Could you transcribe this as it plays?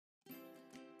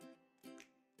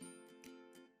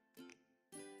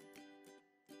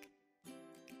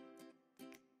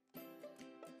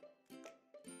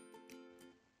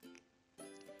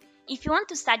If you want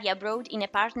to study abroad in a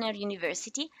partner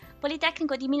university,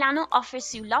 Politecnico di Milano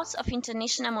offers you lots of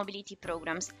international mobility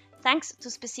programs, thanks to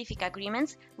specific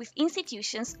agreements with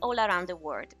institutions all around the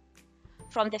world.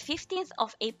 From the 15th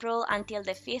of April until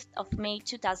the 5th of May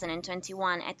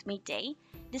 2021 at midday,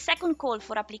 the second call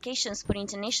for applications for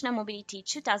International Mobility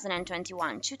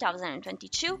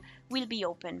 2021-2022 will be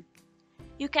open.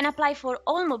 You can apply for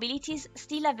all mobilities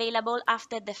still available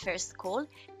after the first call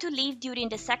to leave during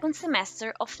the second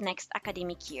semester of next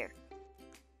academic year.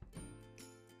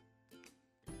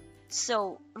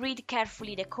 So, read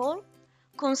carefully the call,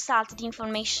 consult the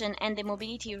information and the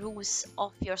mobility rules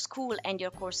of your school and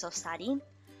your course of study,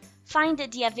 find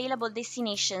the available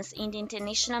destinations in the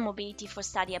International Mobility for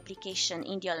Study application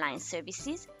in the online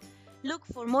services, look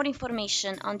for more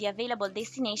information on the available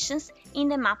destinations in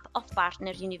the map of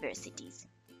partner universities.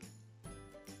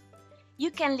 You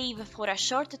can leave for a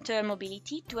short-term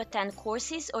mobility to attend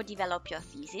courses or develop your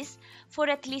thesis for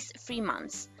at least 3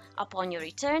 months. Upon your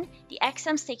return, the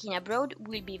exams taken abroad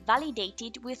will be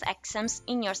validated with exams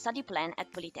in your study plan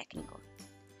at Politecnico.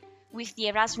 With the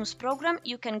Erasmus program,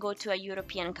 you can go to a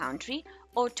European country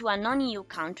or to a non-EU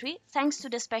country thanks to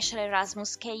the special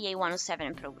Erasmus KA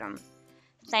 107 program.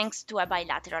 Thanks to a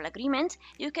bilateral agreement,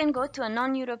 you can go to a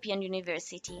non-European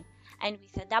university, and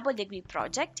with a double degree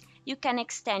project, you can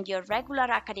extend your regular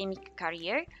academic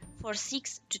career for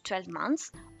 6 to 12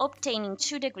 months, obtaining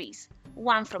 2 degrees,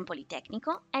 one from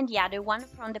Politecnico and the other one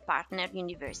from the partner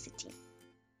university.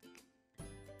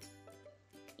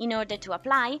 In order to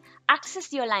apply, access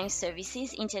the online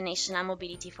services International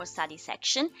Mobility for Study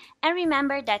section, and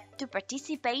remember that to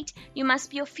participate, you must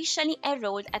be officially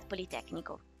enrolled at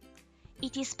Politecnico.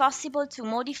 It is possible to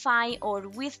modify or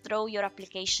withdraw your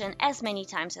application as many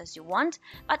times as you want,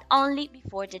 but only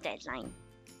before the deadline.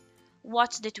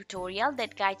 Watch the tutorial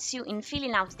that guides you in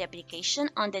filling out the application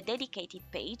on the dedicated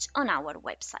page on our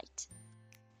website.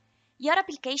 Your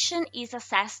application is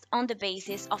assessed on the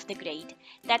basis of the grade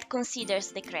that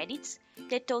considers the credits,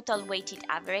 the total weighted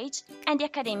average, and the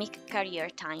academic career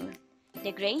time.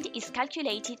 The grade is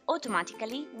calculated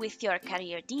automatically with your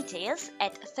career details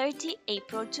at 30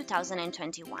 April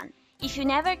 2021. If you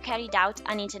never carried out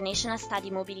an international study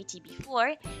mobility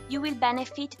before, you will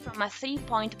benefit from a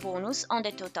 3-point bonus on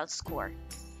the total score.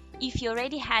 If you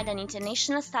already had an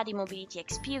international study mobility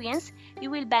experience, you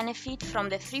will benefit from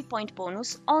the 3-point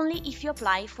bonus only if you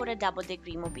apply for a double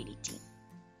degree mobility.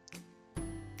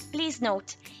 Please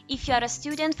note, if you are a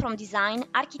student from design,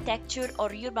 architecture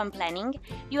or urban planning,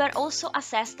 you are also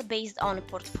assessed based on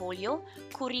portfolio,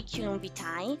 curriculum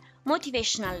vitae,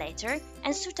 motivational letter,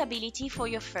 and suitability for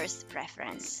your first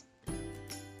preference.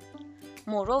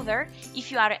 Moreover,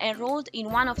 if you are enrolled in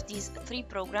one of these 3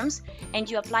 programs and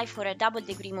you apply for a double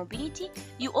degree mobility,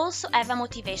 you also have a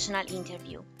motivational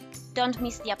interview. Don't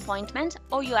miss the appointment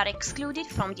or you are excluded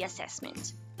from the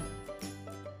assessment.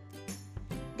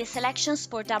 The selections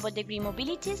for double degree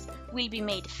mobilities will be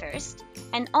made first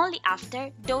and only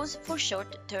after those for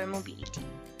short-term mobility.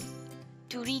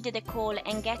 To read the call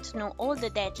and get to know all the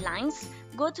deadlines,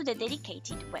 go to the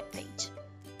dedicated webpage.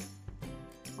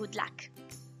 Good luck!